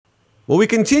Well, we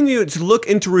continue to look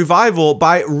into revival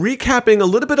by recapping a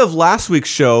little bit of last week's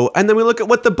show, and then we look at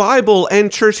what the Bible and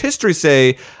church history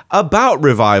say about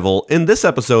revival in this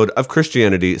episode of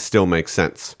Christianity Still Makes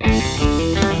Sense.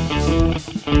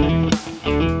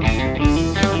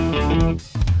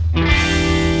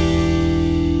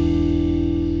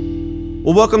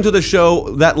 Well, welcome to the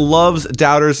show that loves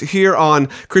doubters. Here on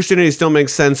Christianity Still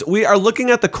Makes Sense, we are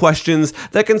looking at the questions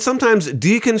that can sometimes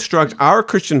deconstruct our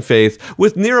Christian faith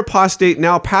with near apostate,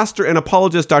 now pastor and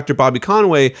apologist, Dr. Bobby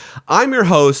Conway. I'm your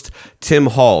host, Tim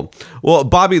Hall. Well,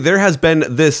 Bobby, there has been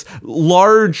this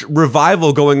large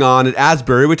revival going on at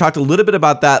Asbury. We talked a little bit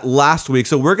about that last week,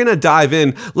 so we're going to dive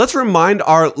in. Let's remind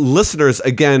our listeners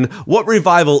again what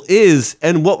revival is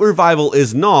and what revival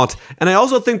is not. And I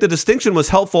also think the distinction was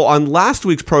helpful on last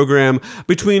week's program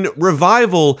between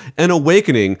revival and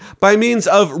awakening. By means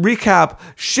of recap,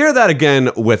 share that again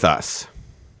with us.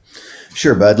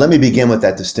 Sure, bud. Let me begin with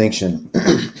that distinction.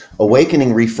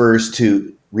 Awakening refers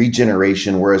to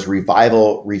regeneration, whereas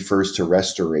revival refers to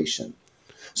restoration.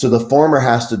 So the former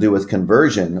has to do with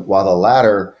conversion, while the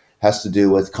latter has to do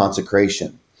with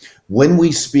consecration. When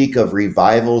we speak of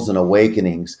revivals and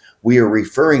awakenings, we are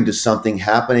referring to something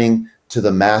happening to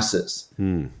the masses.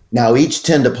 Now, each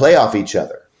tend to play off each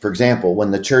other. For example,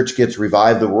 when the church gets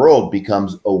revived, the world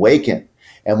becomes awakened.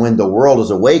 And when the world is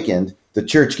awakened, the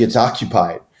church gets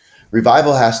occupied.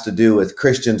 Revival has to do with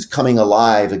Christians coming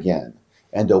alive again.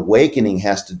 And awakening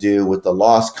has to do with the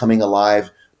lost coming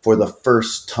alive for the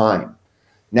first time.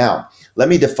 Now, let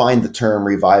me define the term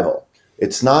revival.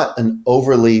 It's not an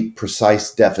overly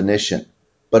precise definition,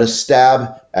 but a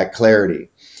stab at clarity.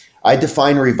 I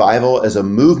define revival as a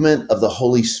movement of the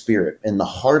Holy Spirit in the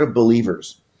heart of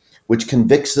believers, which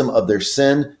convicts them of their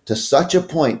sin to such a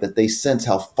point that they sense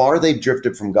how far they've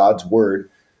drifted from God's word,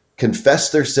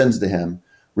 confess their sins to him,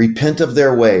 repent of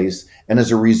their ways, and as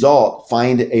a result,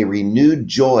 find a renewed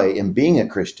joy in being a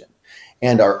Christian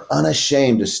and are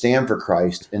unashamed to stand for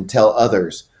Christ and tell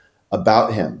others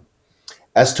about him.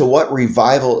 As to what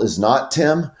revival is not,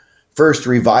 Tim, first,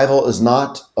 revival is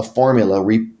not a formula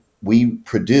we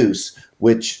produce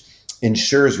which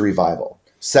ensures revival.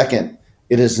 Second,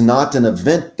 it is not an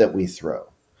event that we throw.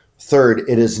 Third,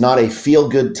 it is not a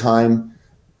feel-good time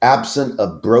absent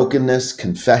of brokenness,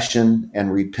 confession,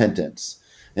 and repentance.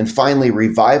 And finally,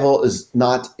 revival is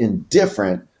not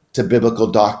indifferent to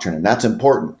biblical doctrine. And that's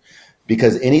important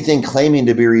because anything claiming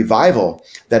to be revival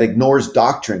that ignores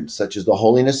doctrine such as the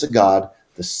holiness of God,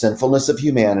 the sinfulness of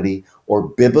humanity, or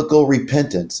biblical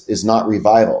repentance is not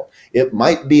revival. It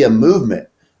might be a movement,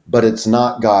 but it's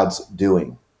not God's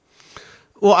doing.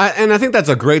 Well, I think that's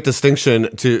a great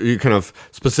distinction to kind of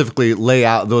specifically lay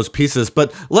out those pieces.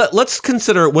 But let's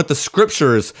consider what the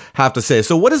scriptures have to say.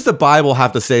 So what does the Bible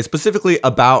have to say specifically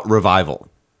about revival?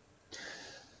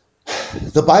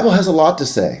 The Bible has a lot to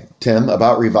say, Tim,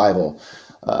 about revival.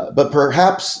 But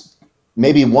perhaps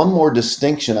maybe one more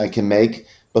distinction I can make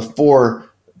before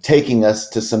taking us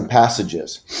to some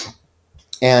passages.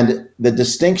 And the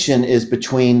distinction is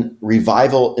between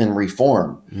revival and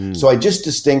reform. So I just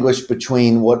distinguished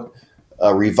between what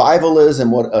a revival is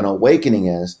and what an awakening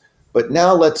is. But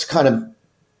now let's kind of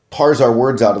parse our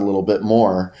words out a little bit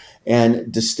more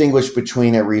and distinguish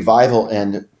between a revival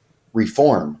and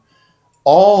reform.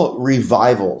 All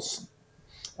revivals,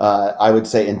 I would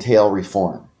say, entail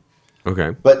reform. Okay.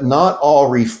 But not all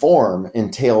reform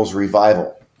entails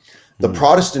revival. The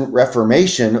Protestant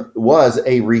Reformation was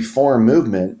a reform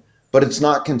movement, but it's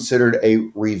not considered a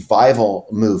revival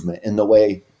movement in the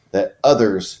way that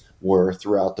others were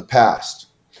throughout the past.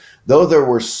 Though there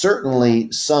were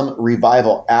certainly some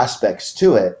revival aspects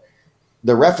to it,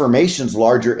 the Reformation's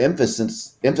larger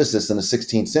emphasis in the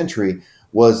 16th century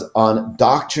was on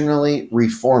doctrinally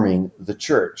reforming the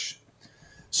church.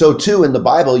 So too, in the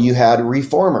Bible, you had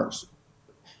reformers.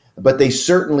 But they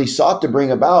certainly sought to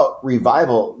bring about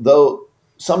revival, though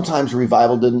sometimes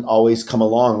revival didn't always come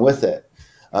along with it.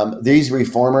 These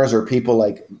reformers are people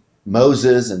like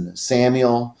Moses and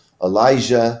Samuel,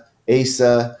 Elijah,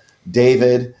 Asa,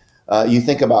 David. You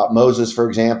think about Moses, for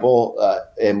example,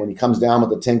 and when he comes down with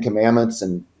the Ten Commandments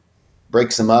and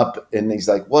breaks them up, and he's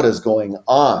like, what is going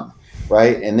on,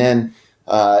 right? And then,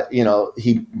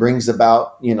 he brings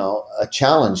about, a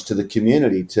challenge to the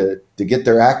community to get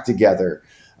their act together.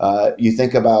 You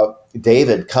think about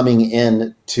David coming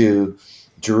in to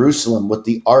Jerusalem with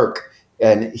the ark,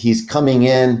 and he's coming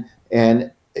in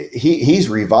and he's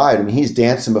revived. I mean, he's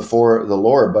dancing before the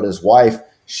Lord, but his wife,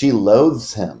 she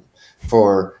loathes him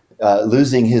for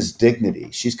losing his dignity.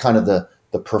 She's kind of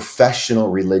the professional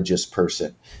religious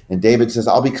person. And David says,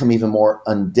 I'll become even more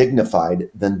undignified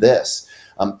than this.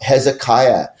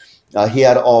 Hezekiah He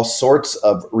had all sorts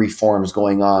of reforms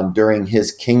going on during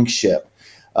his kingship.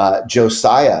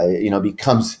 Josiah,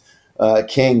 becomes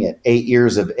king at 8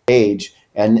 years of age,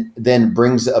 and then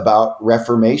brings about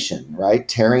reformation, right?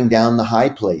 Tearing down the high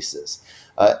places.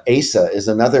 Asa is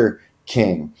another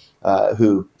king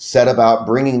who set about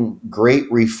bringing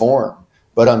great reform.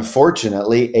 But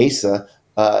unfortunately, Asa,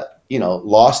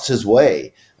 lost his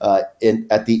way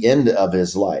at the end of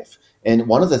his life. And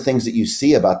one of the things that you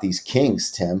see about these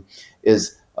kings, Tim,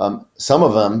 is some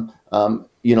of them,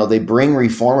 they bring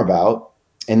reform about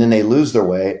and then they lose their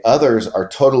way. Others are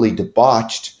totally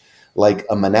debauched, like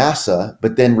a Manasseh,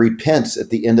 but then repents at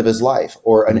the end of his life,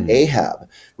 or an Ahab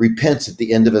repents at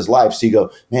the end of his life. So you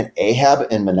go, man, Ahab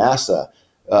and Manasseh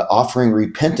offering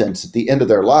repentance at the end of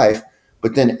their life,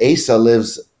 but then Asa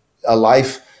lives a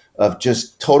life of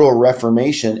just total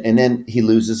reformation, and then he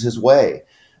loses his way.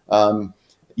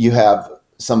 You have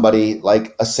somebody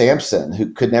like a Samson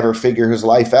who could never figure his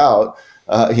life out,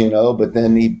 but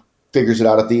then he figures it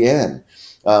out at the end.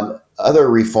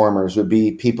 Other reformers would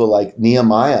be people like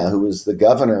Nehemiah, who was the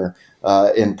governor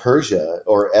in Persia,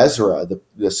 or Ezra,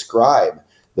 the scribe,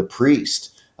 the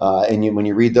priest. When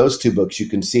you read those two books, you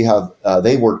can see how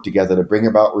they worked together to bring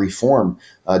about reform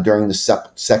during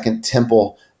the Second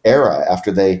Temple era,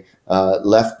 after they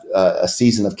left a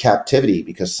season of captivity,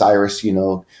 because Cyrus,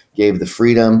 gave the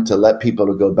freedom to let people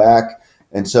to go back.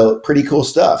 And so pretty cool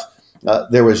stuff.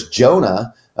 There was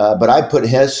Jonah, but I put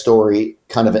his story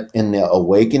kind of in the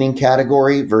awakening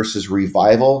category versus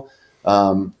revival.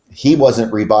 He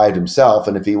wasn't revived himself,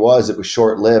 and if he was, it was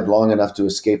short-lived, long enough to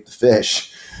escape the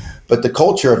fish. But the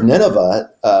culture of Nineveh,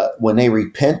 when they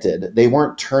repented, they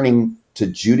weren't turning to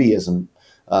Judaism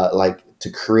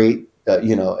to create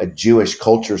a Jewish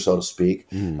culture, so to speak,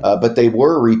 but they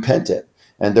were repentant,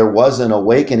 and there was an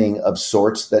awakening of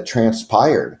sorts that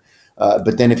transpired.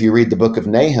 But then if you read the book of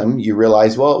Nahum, you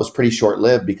realize, well, it was pretty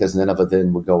short-lived, because Nineveh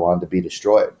then would go on to be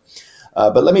destroyed.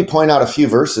 But let me point out a few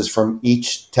verses from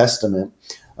each testament,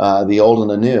 the Old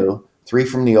and the New, 3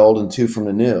 from the Old and 2 from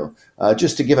the New,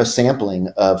 just to give a sampling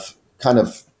of kind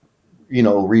of,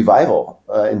 revival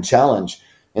and challenge.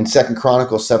 In 2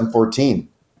 Chronicles 7:14,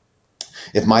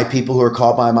 if my people who are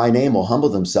called by my name will humble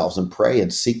themselves and pray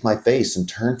and seek my face and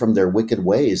turn from their wicked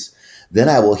ways, then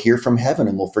I will hear from heaven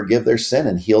and will forgive their sin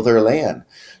and heal their land.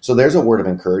 So there's a word of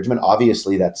encouragement.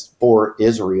 Obviously, that's for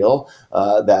Israel,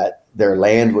 that their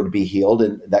land would be healed,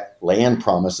 and that land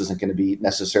promise isn't going to be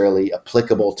necessarily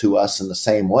applicable to us in the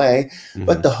same way,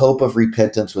 but the hope of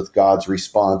repentance with God's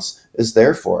response is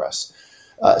there for us.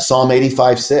 Psalm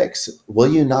 85:6,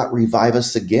 will you not revive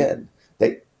us again,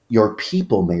 that your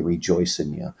people may rejoice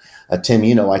in you? Tim,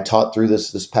 I taught through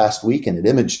this past weekend at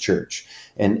Image Church,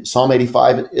 and Psalm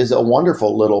 85 is a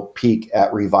wonderful little peek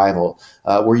at revival,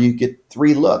 where you get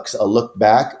 3 looks: a look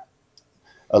back,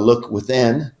 a look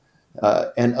within,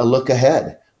 and a look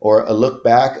ahead, or a look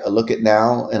back, a look at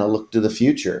now, and a look to the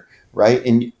future, right?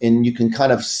 And you can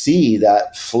kind of see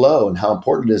that flow and how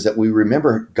important it is that we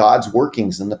remember God's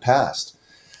workings in the past.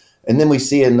 And then we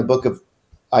see in the book of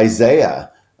Isaiah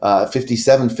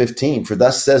 57:15, for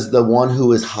thus says the one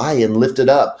who is high and lifted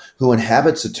up, who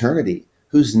inhabits eternity,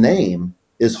 whose name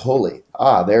is holy.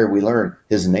 There we learn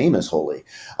his name is holy.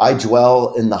 I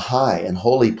dwell in the high and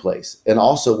holy place, and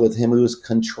also with him who is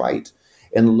contrite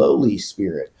and lowly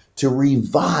spirit, to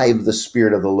revive the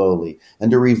spirit of the lowly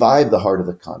and to revive the heart of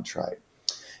the contrite.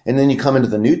 And then you come into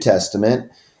the New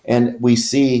Testament, and we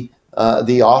see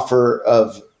the offer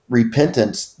of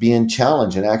repentance being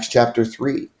challenged in Acts chapter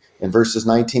 3 in verses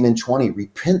 19 and 20.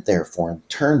 Repent therefore and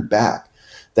turn back,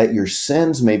 that your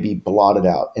sins may be blotted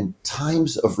out and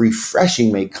times of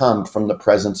refreshing may come from the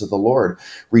presence of the Lord.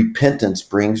 Repentance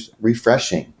brings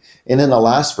refreshing. And then the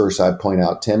last verse I'd point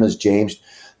out, Tim, is James,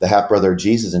 the half-brother of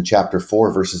Jesus, in chapter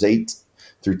 4, verses 8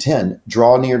 through 10.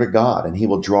 Draw near to God, and he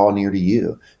will draw near to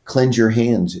you. Cleanse your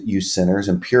hands, you sinners,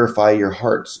 and purify your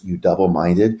hearts, you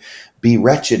double-minded. Be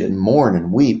wretched and mourn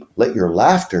and weep. Let your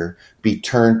laughter be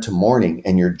turned to mourning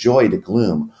and your joy to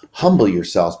gloom. Humble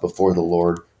yourselves before the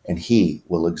Lord, and he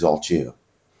will exalt you.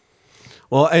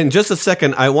 Well, in just a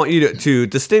second, I want you to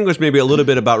distinguish maybe a little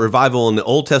bit about revival in the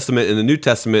Old Testament and the New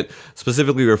Testament,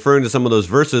 specifically referring to some of those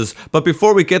verses. But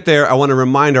before we get there, I want to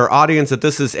remind our audience that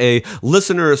this is a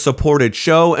listener-supported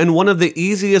show, and one of the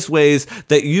easiest ways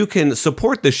that you can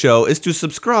support the show is to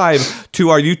subscribe to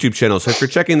our YouTube channel. So if you're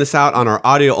checking this out on our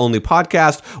audio-only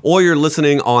podcast, or you're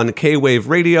listening on K-Wave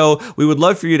Radio, we would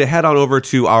love for you to head on over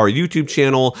to our YouTube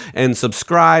channel and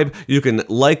subscribe. You can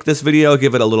like this video,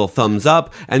 give it a little thumbs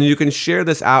up, and you can share share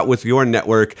this out with your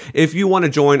network. If you want to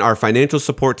join our financial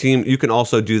support team, you can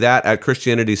also do that at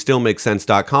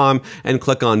ChristianityStillMakesSense.com and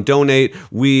click on donate.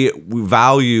 We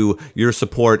value your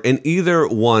support in either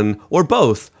one or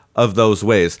both of those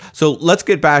ways. So let's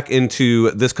get back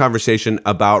into this conversation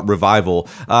about revival.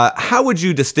 How would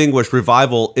you distinguish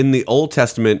revival in the Old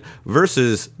Testament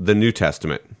versus the New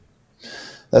Testament?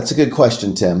 That's a good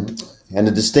question, Tim. And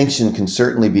a distinction can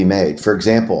certainly be made. For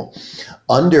example,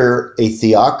 under a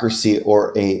theocracy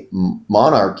or a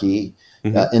monarchy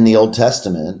in the Old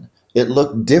Testament, it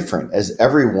looked different as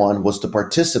everyone was to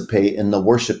participate in the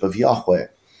worship of Yahweh.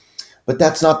 But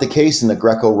that's not the case in the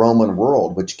Greco-Roman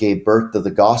world, which gave birth to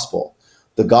the gospel.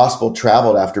 The gospel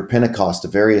traveled after Pentecost to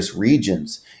various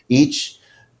regions, each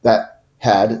that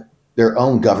had their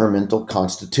own governmental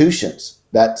constitutions.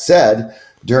 That said,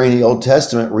 during the Old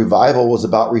Testament, revival was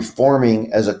about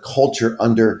reforming as a culture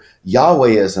under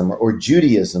Yahwehism or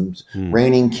Judaism's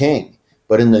reigning king.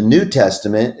 But in the New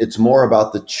Testament, it's more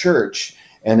about the church,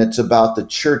 and it's about the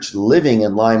church living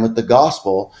in line with the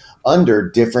gospel under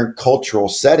different cultural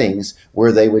settings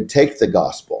where they would take the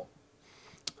gospel.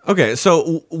 Okay,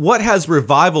 so what has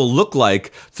revival looked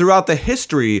like throughout the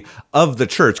history of the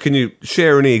church? Can you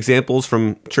share any examples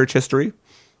from church history?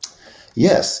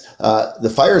 Yes,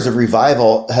 the fires of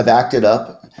revival have acted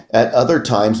up at other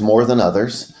times more than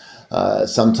others.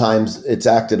 Sometimes it's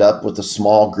acted up with a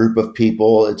small group of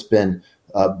people. It's been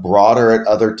broader at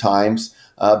other times.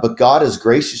 But God has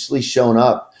graciously shown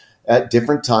up at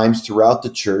different times throughout the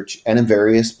church and in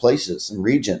various places and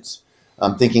regions.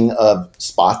 I'm thinking of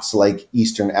spots like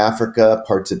Eastern Africa,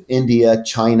 parts of India,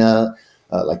 China,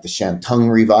 like the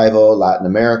Shantung revival, Latin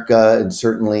America, and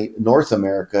certainly North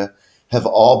America have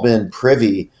all been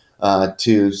privy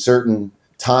to certain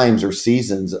times or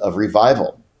seasons of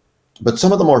revival. But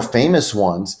some of the more famous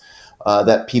ones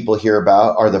that people hear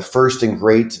about are the first and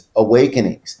great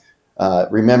awakenings.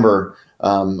 Remember,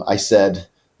 I said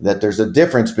that there's a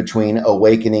difference between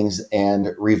awakenings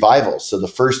and revivals. So the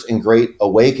first and great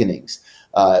awakenings,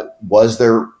 was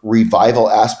there revival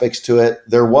aspects to it?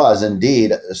 There was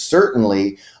indeed,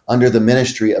 certainly under the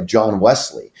ministry of John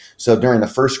Wesley. So during the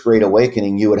first great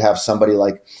awakening, you would have somebody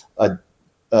like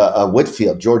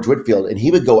Whitefield, George Whitefield, and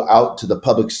he would go out to the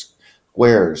public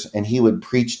squares and he would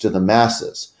preach to the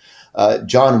masses.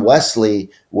 John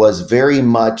Wesley was very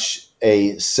much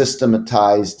a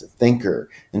systematized thinker.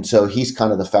 And so he's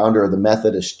kind of the founder of the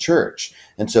Methodist Church.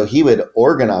 And so he would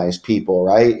organize people,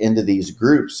 right, into these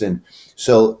groups. And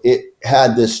so it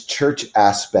had this church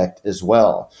aspect as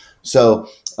well. So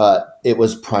it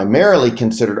was primarily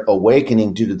considered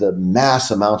awakening due to the mass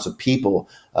amounts of people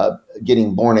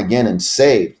getting born again and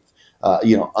saved,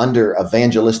 under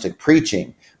evangelistic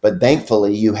preaching. But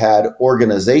thankfully, you had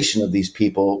organization of these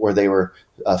people where they were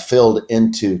filled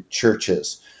into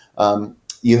churches.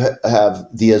 You have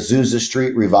the Azusa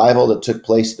Street revival that took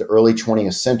place in the early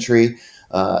 20th century.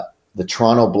 The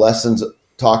Toronto Blessings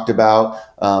talked about.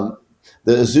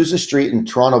 The Azusa Street and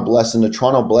Toronto Blessing, the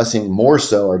Toronto Blessing more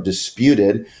so, are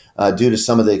disputed due to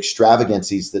some of the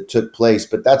extravagancies that took place.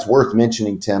 But that's worth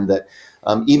mentioning, Tim, that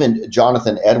even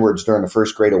Jonathan Edwards during the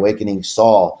First Great Awakening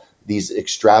saw these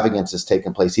extravagances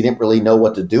taking place. He didn't really know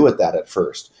what to do with that at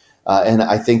first. And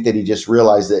I think that he just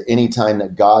realized that anytime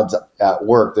that God's at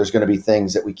work, there's going to be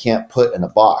things that we can't put in a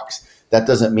box. That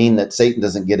doesn't mean that Satan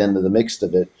doesn't get into the mix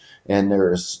of it and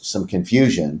there's some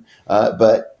confusion.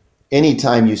 But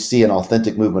anytime you see an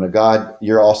authentic movement of God,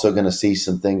 you're also going to see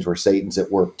some things where Satan's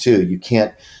at work too. You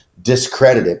can't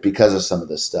discredit it because of some of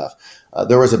this stuff.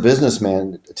 There was a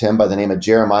businessman, Tim, by the name of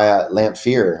Jeremiah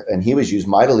Lamphere, and he was used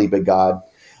mightily by God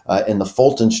in the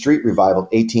Fulton Street revival of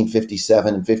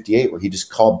 1857 and 58, where he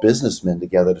just called businessmen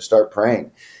together to start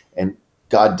praying. And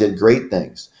God did great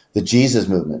things. The Jesus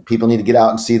movement. People need to get out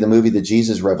and see the movie, The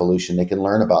Jesus Revolution. They can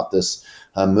learn about this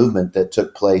movement that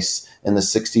took place in the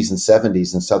 60s and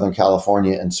 70s in Southern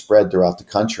California and spread throughout the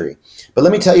country. But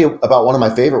let me tell you about one of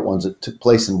my favorite ones that took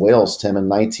place in Wales, Tim, in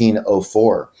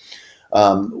 1904.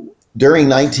 During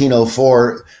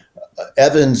 1904,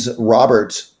 Evans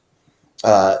Roberts,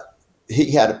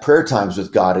 he had prayer times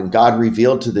with God, and God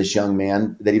revealed to this young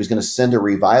man that he was going to send a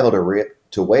revival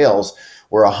to Wales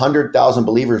where 100,000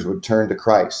 believers would turn to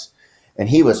Christ. And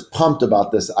he was pumped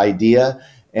about this idea,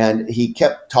 and he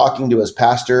kept talking to his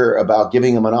pastor about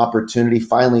giving him an opportunity.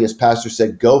 Finally, his pastor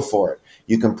said, "Go for it.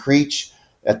 You can preach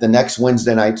at the next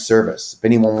Wednesday night service. If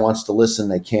anyone wants to listen,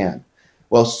 they can."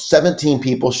 Well, 17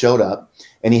 people showed up,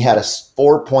 and he had a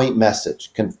 4-point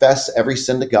message: confess every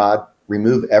sin to God,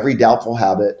 remove every doubtful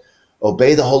habit,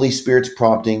 obey the Holy Spirit's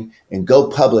prompting, and go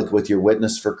public with your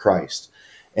witness for Christ.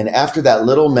 And after that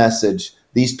little message,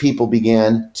 these people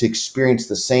began to experience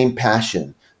the same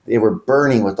passion. They were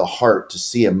burning with the heart to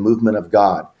see a movement of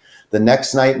God. The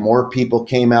next night, more people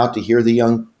came out to hear the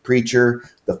young preacher.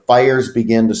 The fires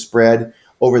began to spread.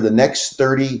 Over the next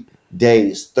 30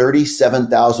 days,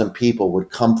 37,000 people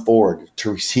would come forward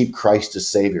to receive Christ as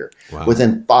Savior. Wow.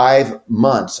 Within 5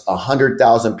 months,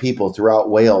 100,000 people throughout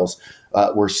Wales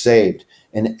were saved.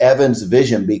 And Evan's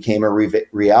vision became a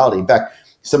reality. In fact,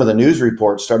 some of the news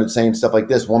reports started saying stuff like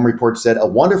this. One report said, a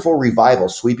wonderful revival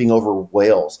sweeping over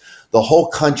Wales. The whole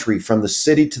country, from the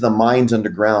city to the mines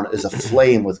underground, is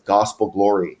aflame with gospel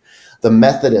glory. The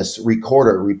Methodist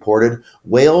recorder reported,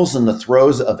 Wales in the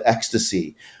throes of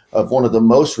ecstasy, of one of the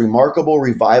most remarkable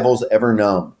revivals ever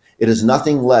known. It is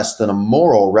nothing less than a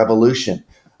moral revolution.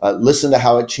 Listen to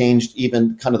how it changed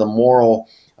even kind of the moral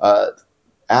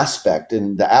aspect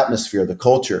and the atmosphere, the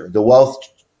culture. The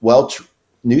Welsh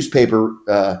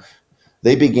newspaper,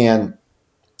 they began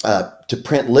to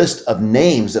print lists of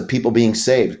names of people being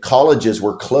saved. Colleges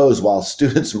were closed while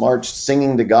students marched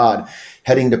singing to God,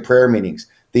 heading to prayer meetings.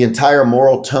 The entire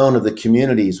moral tone of the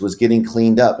communities was getting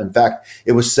cleaned up. In fact,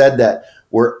 it was said that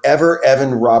wherever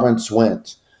Evan Roberts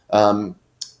went,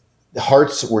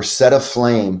 hearts were set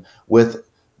aflame with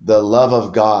the love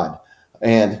of God.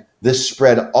 And this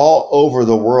spread all over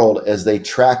the world as they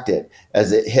tracked it,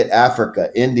 as it hit Africa,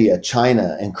 India,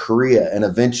 China, and Korea, and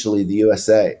eventually the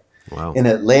USA. Wow. In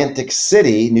Atlantic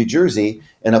City, New Jersey,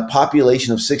 in a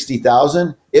population of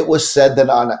 60,000, it was said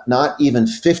that not even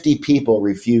 50 people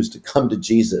refused to come to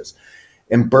Jesus.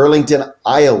 In Burlington,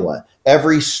 Iowa,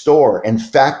 every store and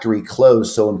factory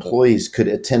closed so employees could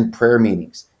attend prayer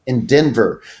meetings. In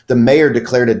Denver, the mayor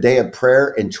declared a day of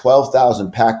prayer and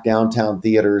 12,000 packed downtown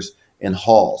theaters and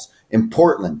halls. In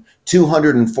Portland,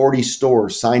 240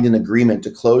 stores signed an agreement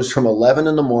to close from 11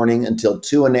 in the morning until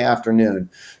 2 in the afternoon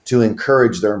to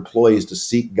encourage their employees to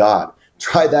seek God.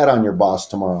 Try that on your boss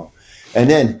tomorrow. And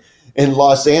then in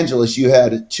Los Angeles, you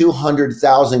had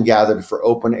 200,000 gathered for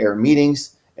open air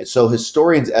meetings. And so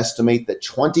historians estimate that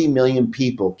 20 million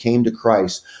people came to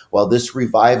Christ while this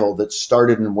revival that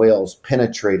started in Wales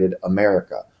penetrated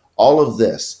America. All of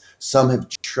this, some have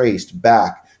traced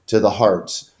back to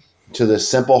the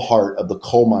simple heart of the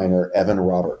coal miner, Evan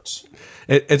Roberts.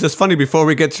 It's just funny, before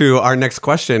we get to our next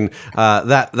question,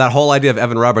 that whole idea of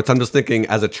Evan Roberts, I'm just thinking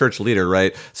as a church leader,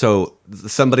 right? So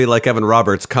somebody like Evan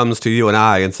Roberts comes to you and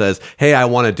I and says, hey, I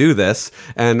want to do this.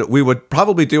 And we would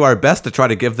probably do our best to try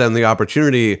to give them the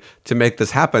opportunity to make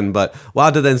this happen. But wow,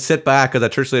 to then sit back as a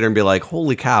church leader and be like,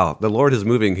 holy cow, the Lord is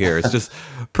moving here. It's just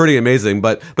pretty amazing.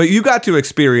 But you got to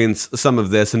experience some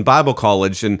of this in Bible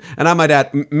college. And I might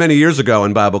add, many years ago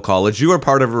in Bible college, you were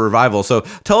part of a revival. So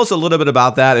tell us a little bit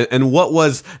about that and what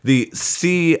was the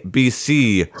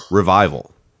CBC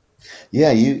revival?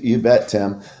 Yeah, you bet,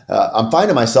 Tim. I'm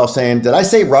finding myself saying, did I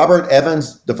say Robert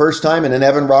Evans the first time and then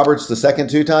Evan Roberts the second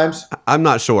 2 times? I'm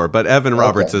not sure, but Evan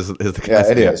Roberts is the guy.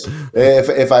 Yeah, it is.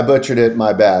 If I butchered it,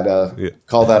 my bad.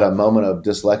 Call that a moment of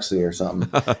dyslexia or something.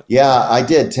 Yeah, I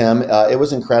did, Tim. It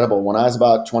was incredible. When I was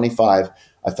about 25,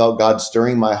 I felt God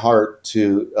stirring my heart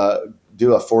to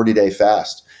do a 40-day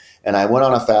fast. And I went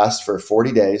on a fast for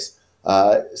 40 days,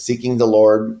 seeking the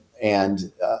Lord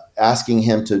and asking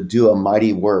him to do a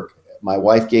mighty work. My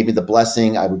wife gave me the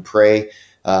blessing. I would pray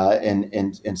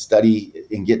and study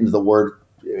and get into the Word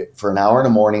for an hour in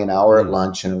the morning, an hour at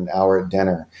lunch, and an hour at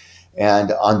dinner.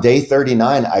 And on day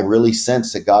 39, I really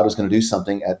sensed that God was going to do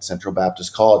something at Central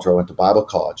Baptist College, where I went to Bible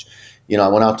college. You know, I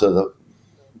went out to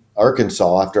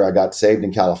Arkansas after I got saved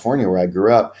in California, where I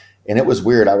grew up. And it was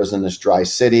weird. I was in this dry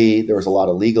city. There was a lot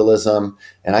of legalism.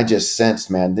 And I just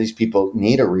sensed, man, these people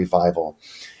need a revival.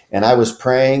 And I was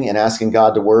praying and asking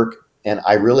God to work. And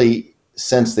I really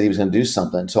sensed that he was going to do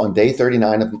something. So on day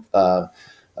 39 of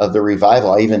the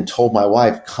revival, I even told my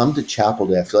wife, come to chapel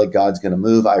today. I feel like God's going to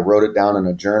move. I wrote it down in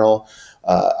a journal.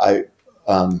 I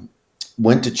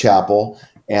went to chapel.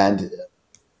 And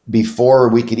before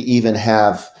we could even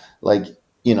have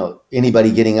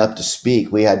anybody getting up to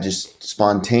speak, we had just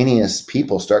spontaneous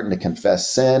people starting to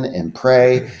confess sin and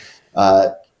pray.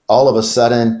 All of a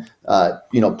sudden,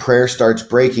 prayer starts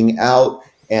breaking out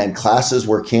and classes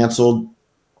were canceled.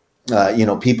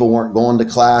 People weren't going to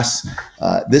class.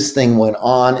 This thing went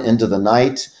on into the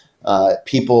night.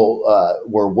 People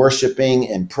were worshiping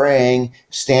and praying,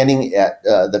 standing at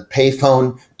the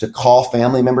payphone to call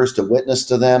family members to witness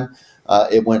to them.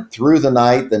 It went through the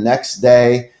night. The next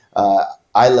day,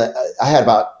 I had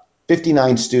about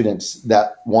 59 students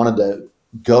that wanted to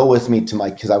go with me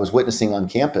because I was witnessing on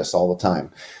campus all the time.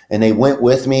 And they went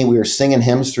with me. We were singing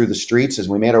hymns through the streets as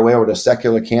we made our way over to a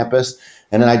secular campus.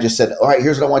 And then I just said, all right,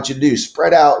 here's what I want you to do.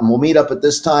 Spread out and we'll meet up at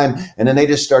this time. And then they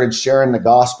just started sharing the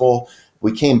gospel.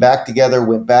 We came back together,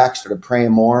 went back, started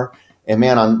praying more. And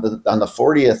man, on the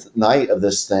 40th night of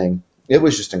this thing, it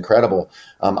was just incredible.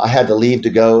 I had to leave to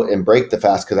go and break the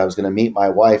fast because I was going to meet my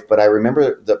wife. But I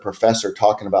remember the professor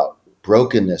talking about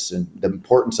brokenness and the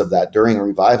importance of that during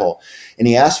revival. And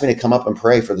he asked me to come up and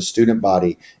pray for the student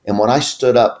body. And when I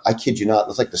stood up, I kid you not, it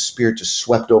was like the Spirit just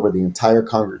swept over the entire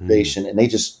congregation and they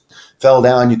just fell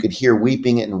down. You could hear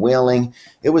weeping and wailing.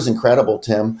 It was incredible,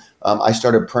 Tim. I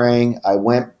started praying.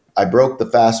 I broke the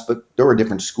fast, but there were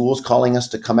different schools calling us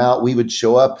to come out. We would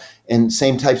show up and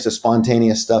same types of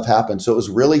spontaneous stuff happened. So it was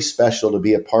really special to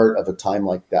be a part of a time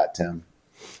like that, Tim.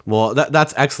 Well,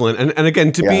 that's excellent. And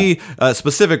again, to be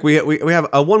specific, we have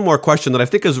one more question that I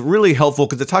think is really helpful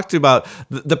because it talks to you about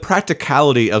the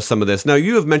practicality of some of this. Now,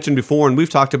 you have mentioned before, and we've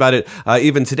talked about it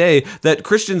even today, that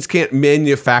Christians can't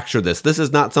manufacture this. This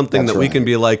is not something that we can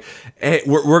be like, hey,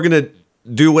 we're going to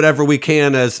do whatever we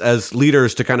can as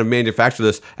leaders to kind of manufacture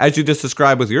this, as you just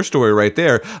described with your story right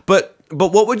there. But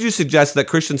what would you suggest that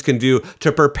Christians can do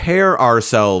to prepare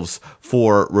ourselves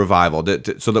for revival,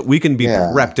 so that we can be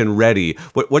prepped and ready?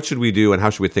 What should we do, and how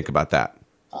should we think about that?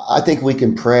 I think we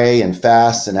can pray and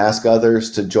fast and ask others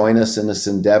to join us in this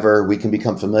endeavor. We can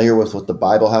become familiar with what the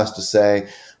Bible has to say,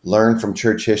 learn from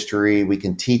church history. We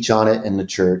can teach on it in the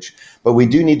church. But we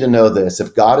do need to know this.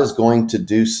 If God is going to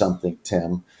do something,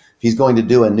 Tim, if he's going to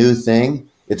do a new thing,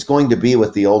 it's going to be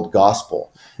with the old gospel.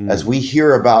 As we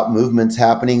hear about movements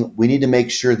happening, we need to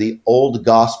make sure the old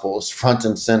gospel is front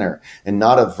and center and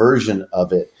not a version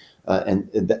of it,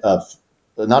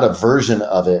 not a version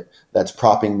of it that's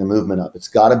propping the movement up. It's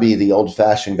got to be the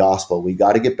old-fashioned gospel. We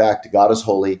got to get back to God is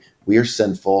holy. We are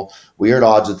sinful. We are at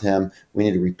odds with him. We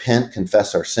need to repent,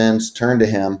 confess our sins, turn to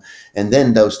him. And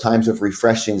then those times of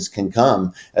refreshings can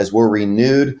come as we're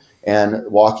renewed and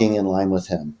walking in line with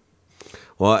him.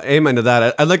 Well, amen to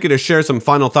that. I'd like you to share some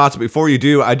final thoughts. But before you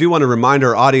do, I do want to remind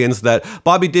our audience that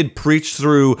Bobby did preach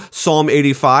through Psalm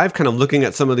 85, kind of looking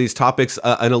at some of these topics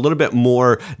in a little bit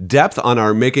more depth on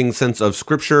our Making Sense of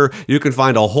Scripture. You can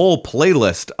find a whole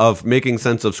playlist of Making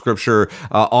Sense of Scripture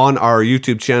on our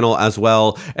YouTube channel as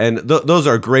well. And those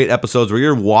are great episodes where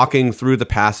you're walking through the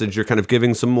passage, you're kind of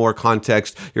giving some more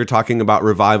context, you're talking about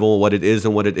revival, what it is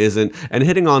and what it isn't, and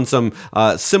hitting on some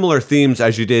similar themes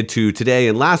as you did to today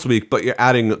and last week, but you're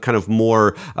adding kind of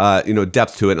more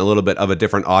depth to it and a little bit of a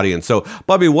different audience. So,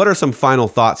 Bobby, what are some final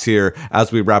thoughts here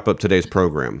as we wrap up today's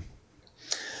program?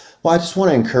 Well, I just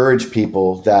want to encourage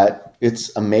people that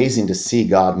it's amazing to see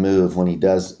God move when he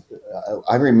does.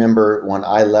 I remember when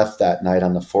I left that night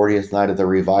on the 40th night of the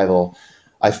revival,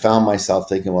 I found myself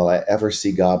thinking, will I ever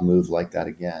see God move like that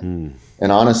again?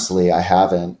 And honestly, I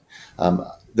haven't.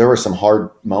 There were some hard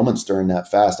moments during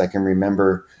that fast. I can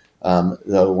remember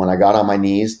though when I got on my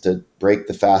knees to break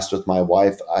the fast with my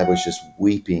wife, I was just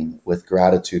weeping with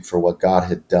gratitude for what God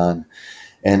had done.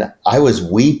 And I was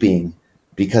weeping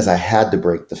because I had to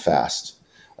break the fast,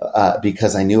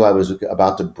 because I knew I was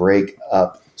about to break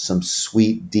up some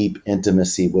sweet, deep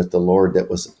intimacy with the Lord that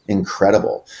was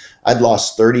incredible. I'd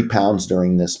lost 30 pounds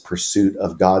during this pursuit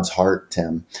of God's heart,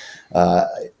 Tim.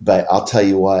 But I'll tell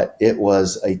you what, it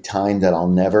was a time that I'll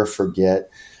never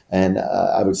forget. And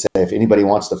I would say if anybody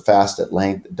wants to fast at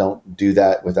length, don't do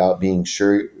that without being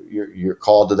sure you're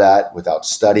called to that, without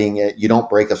studying it. You don't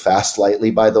break a fast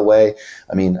lightly, by the way.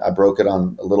 I mean, I broke it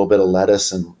on a little bit of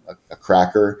lettuce and a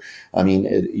cracker. I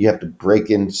mean, you have to break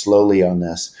in slowly on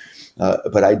this.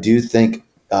 But I do think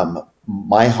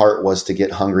my heart was to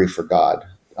get hungry for God.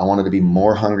 I wanted to be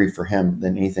more hungry for him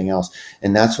than anything else.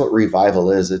 And that's what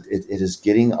revival is. It is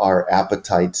getting our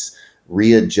appetites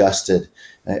readjusted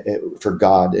for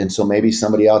God. And so maybe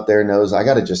somebody out there knows I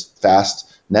got to just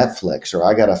fast Netflix, or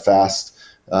I got to fast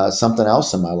something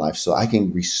else in my life so I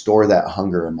can restore that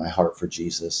hunger in my heart for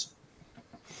Jesus.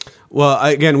 Well,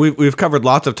 again, we've covered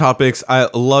lots of topics. I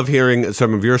love hearing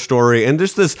some of your story and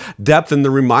just this depth and the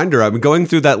reminder. I mean, going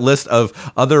through that list of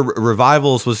other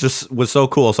revivals was so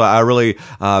cool. So I really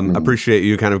appreciate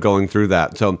you kind of going through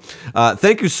that. So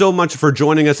thank you so much for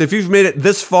joining us. If you've made it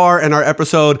this far in our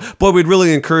episode, boy, we'd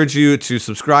really encourage you to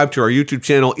subscribe to our YouTube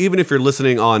channel, even if you're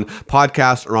listening on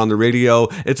podcast or on the radio.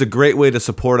 It's a great way to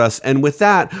support us. And with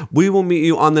that, we will meet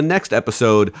you on the next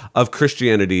episode of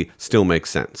Christianity Still Makes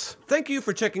Sense. Thank you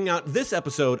for checking out this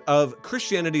episode of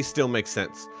Christianity Still Makes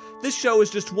Sense. This show is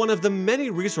just one of the many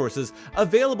resources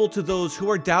available to those who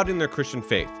are doubting their Christian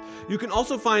faith. You can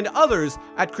also find others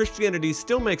at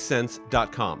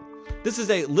ChristianityStillMakesSense.com. This is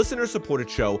a listener-supported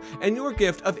show, and your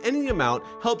gift of any amount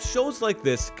helps shows like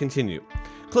this continue.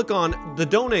 Click on the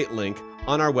donate link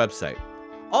on our website.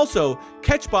 Also,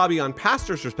 catch Bobby on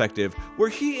Pastor's Perspective, where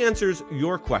he answers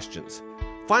your questions.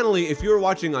 Finally, if you're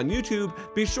watching on YouTube,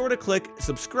 be sure to click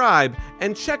subscribe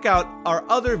and check out our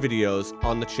other videos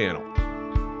on the channel.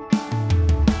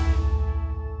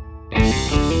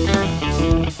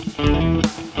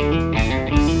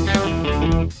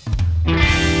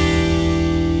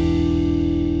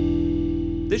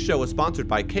 This show is sponsored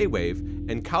by K-Wave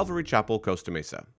and Calvary Chapel, Costa Mesa.